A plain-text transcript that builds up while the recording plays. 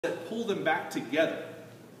that pull them back together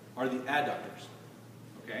are the adductors.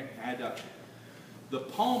 Okay, adduction. The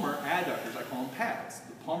palmar adductors, I call them pads.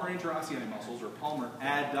 The palmar interossei muscles are palmar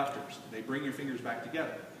adductors. They bring your fingers back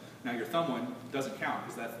together. Now your thumb one doesn't count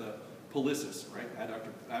because that's the pollicis, right?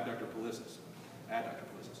 Abductor pollicis. Adductor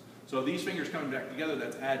pollicis. So these fingers coming back together,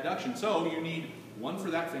 that's adduction. So you need one for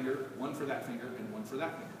that finger, one for that finger, and one for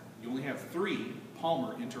that finger. You only have 3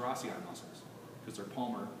 palmar interossei muscles because they're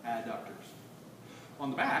palmar adductors. On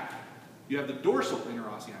the back, you have the dorsal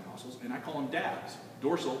interossei muscles, and I call them DABs,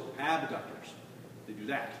 dorsal abductors. They do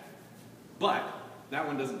that. But that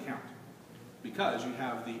one doesn't count because you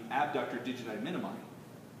have the abductor digiti minimi.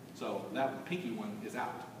 So that pinky one is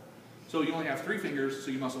out. So you only have 3 fingers, so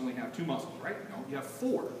you must only have 2 muscles, right? No, you have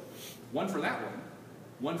 4. One for that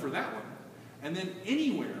one for that one, and then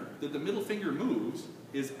anywhere that the middle finger moves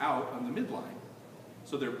is out on the midline.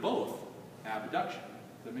 So they're both abduction.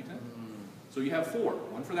 Does that make sense? So you have 4.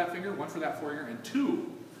 One for that finger, one for that finger, and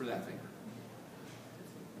 2 for that finger.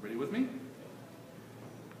 Everybody with me?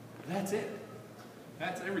 That's it.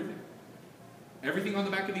 That's everything. Everything on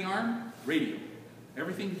the back of the arm, radial.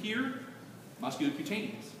 Everything here,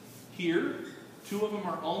 musculocutaneous. Here, 2 of them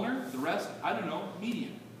are ulnar, the rest, I don't know,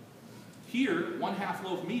 median. Here, 1/2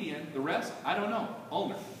 lobe median, the rest, I don't know,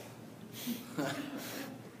 ulnar.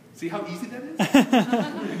 See how easy that is?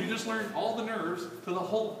 And you just learn all the nerves to the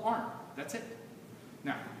whole arm. That's it.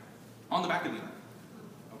 Now, on the back of the arm.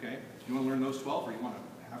 Okay? You want to learn those 12, or you want to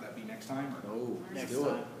have that be next time? Or? No, Next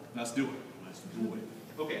time. Let's do it. Let's do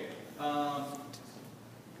it. Okay.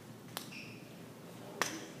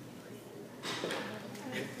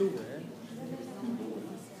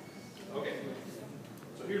 Okay.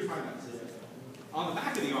 So here's my method. On the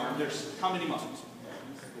back of the arm, there's how many muscles?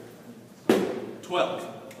 12.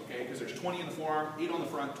 Okay? Because there's 20 in the forearm, 8 on the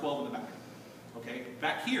front, 12 in the back. Okay?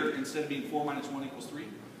 Back here, instead of being 4 minus 1 equals 3,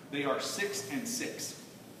 they are 6 and 6.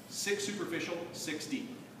 6 superficial, 6 deep.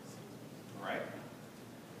 Alright?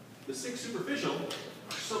 The 6 superficial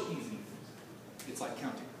are so easy. It's like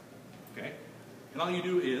counting. Okay? And all you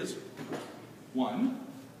do is 1,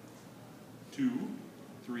 2,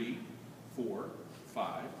 3, 4,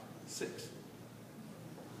 5, 6.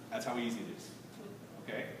 That's how easy it is.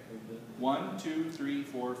 Okay? 1, 2, 3,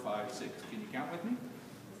 4, 5, 6. Can you count with me?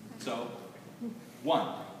 So, 1.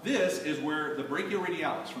 This is where the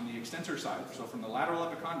brachioradialis from the extensor side, so from the lateral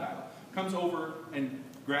epicondyle, comes over and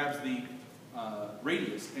grabs the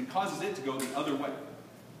radius and causes it to go the other way.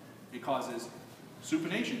 It causes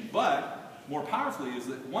supination, but more powerfully is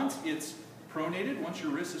that once it's pronated, once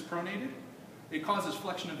your wrist is pronated, it causes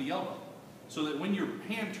flexion of the elbow. So that when your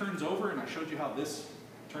hand turns over, and I showed you how this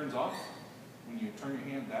turns off, when you turn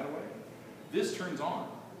your hand that way, this turns on.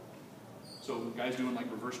 So guys doing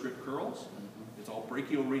like reverse grip curls, it's all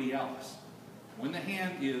brachioradialis. When the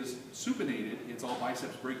hand is supinated, it's all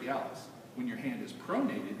biceps brachialis. When your hand is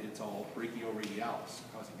pronated, it's all brachioradialis,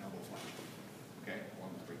 causing elbow flexion. Okay,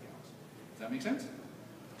 along with brachialis. Does that make sense?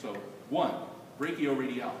 So 1,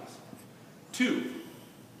 brachioradialis. 2,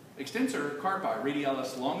 extensor carpi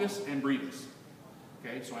radialis longus and brevis.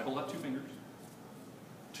 Okay, so I hold up 2 fingers.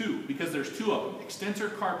 2, because there's 2 of them, extensor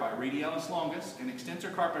carpi radialis longus and extensor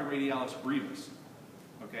carpi radialis brevis.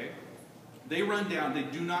 Okay? They run down, they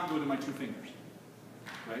do not go to my 2 fingers.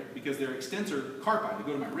 Right? Because they're extensor carpi, they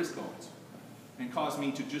go to my wrist bones and cause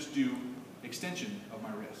me to just do extension of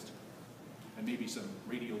my wrist and maybe some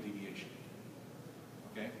radial deviation.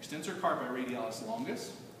 Okay? Extensor carpi radialis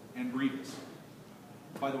longus and brevis.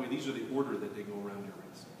 By the way, these are the order that they go around your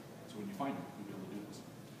wrist. So when you find them, you'll be able to do this.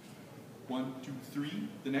 1, 2, 3.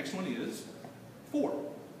 The next one is 4.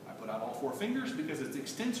 I put out all 4 fingers because it's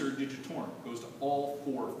extensor digitorum. It goes to all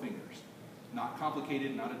 4 fingers. Not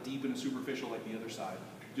complicated, not a deep and a superficial like the other side.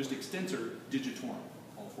 Just extensor digitorum.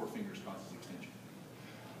 All 4 fingers causes extension.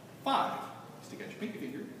 5. Stick out your pinky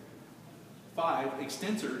finger. 5.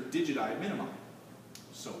 Extensor digiti minimi.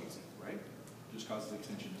 So easy, right? Just causes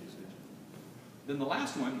extension to digit. Then the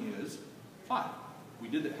last one is 5. We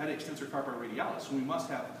had extensor carpi radialis, so we must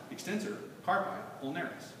have extensor carpi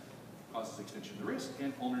ulnaris. Causes extension of the wrist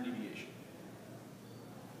and ulnar deviation.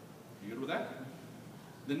 You good with that?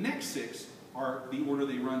 The next 6 are the order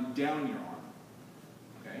they run down your arm.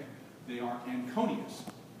 Okay? They are Anconius,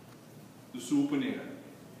 the supinata,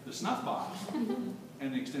 the snuff box,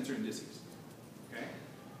 and the extensor indicis. Okay?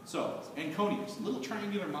 So, Anconius, little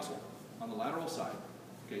triangular muscle on the lateral side.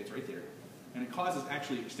 Okay, it's right there. And it causes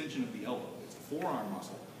actually extension of the elbow. It's the forearm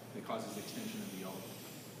muscle that causes extension of the elbow.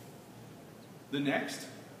 The next,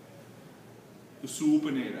 the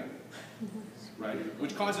supinata, right?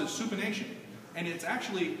 Which causes supination. And it's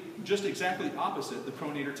actually just exactly opposite the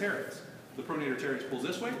pronator teres. The The pronator teres pulls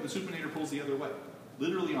this way, the supinator pulls the other way.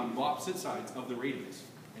 Literally on opposite sides of the radius.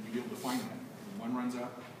 And you'll be able to find that. When one runs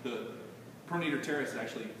out, the pronator teres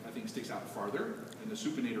actually, I think, sticks out farther, and the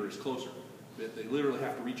supinator is closer. They literally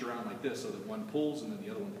have to reach around like this so that one pulls and then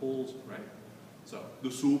the other one pulls, right? So, the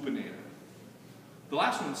supinator. The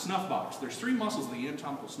last one is snuff box. There's 3 muscles in the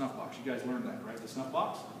anatomical snuff box. You guys learned that, right? The snuff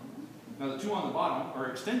box. Now the 2 on the bottom are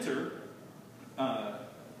extensor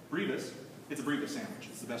brevis. It's a brevis sandwich.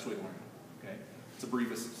 It's the best way to learn it. Okay? It's a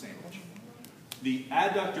brevis sandwich. The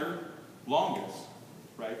adductor longus,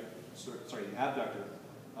 right? Sorry, the abductor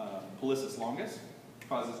pollicis longus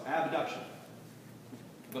causes abduction.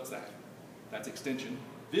 What's that? That's extension.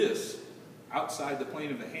 This, outside the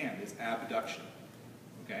plane of the hand, is abduction.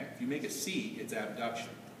 Okay? If you make a C, it's abduction.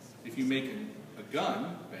 If you make a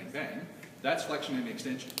gun, bang, bang, that's flexion and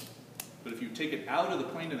extension. But if you take it out of the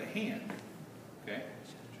plane of the hand, okay,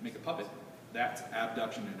 make a puppet, that's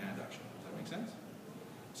abduction and adduction. Does that make sense?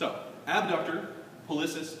 So, abductor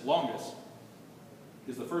pollicis longus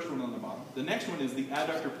is the first one on the bottom. The next one is the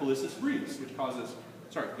adductor pollicis brevis, which causes,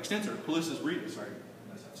 extensor pollicis brevis,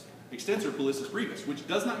 extensor pollicis brevis, which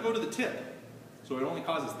does not go to the tip, so it only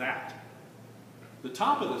causes that. The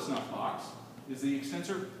top of the snuff box is the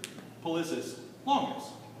extensor pollicis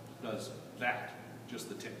longus, does that, just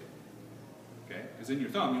the tip. Okay? Because in your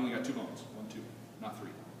thumb, you only got 2 bones, 1, 2, not 3,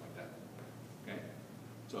 like that. Okay?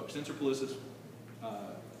 So extensor pollicis,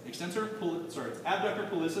 it's abductor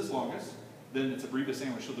pollicis longus, then it's a brevis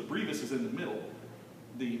sandwich, so the brevis is in the middle,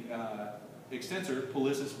 the extensor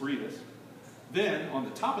pollicis brevis. Then, on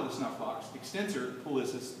the top of the snuff box, extensor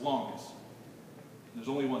pollicis longus. And there's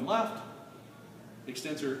only one left,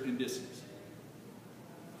 extensor indicis.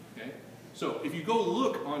 Okay? So, if you go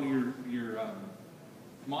look on your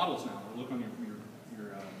models now, or look on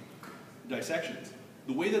your dissections,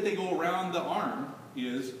 the way that they go around the arm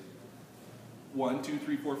is 1, 2,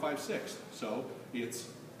 3, 4, 5, 6. So, it's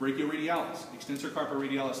brachioradialis, extensor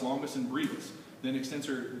carporadialis longus and brevis, then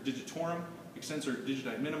extensor digitorum, extensor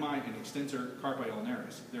digiti minimi, and extensor carpi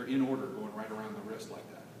ulnaris. They're in order, going right around the wrist like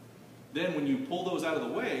that. Then when you pull those out of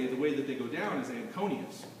the way that they go down is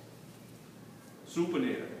anconius,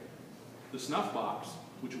 supinator, the snuff box,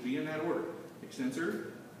 which will be in that order,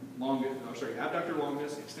 extensor longus, abductor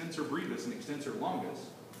longus, extensor brevis, and extensor longus,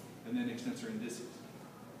 and then extensor indicis.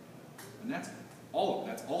 And that's all of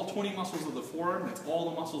it. That's all 20 muscles of the forearm, that's all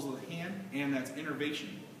the muscles of the hand, and that's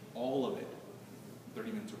innervation, all of it.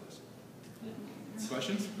 30 minutes or less.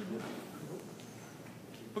 Questions?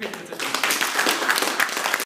 Okay, that's it.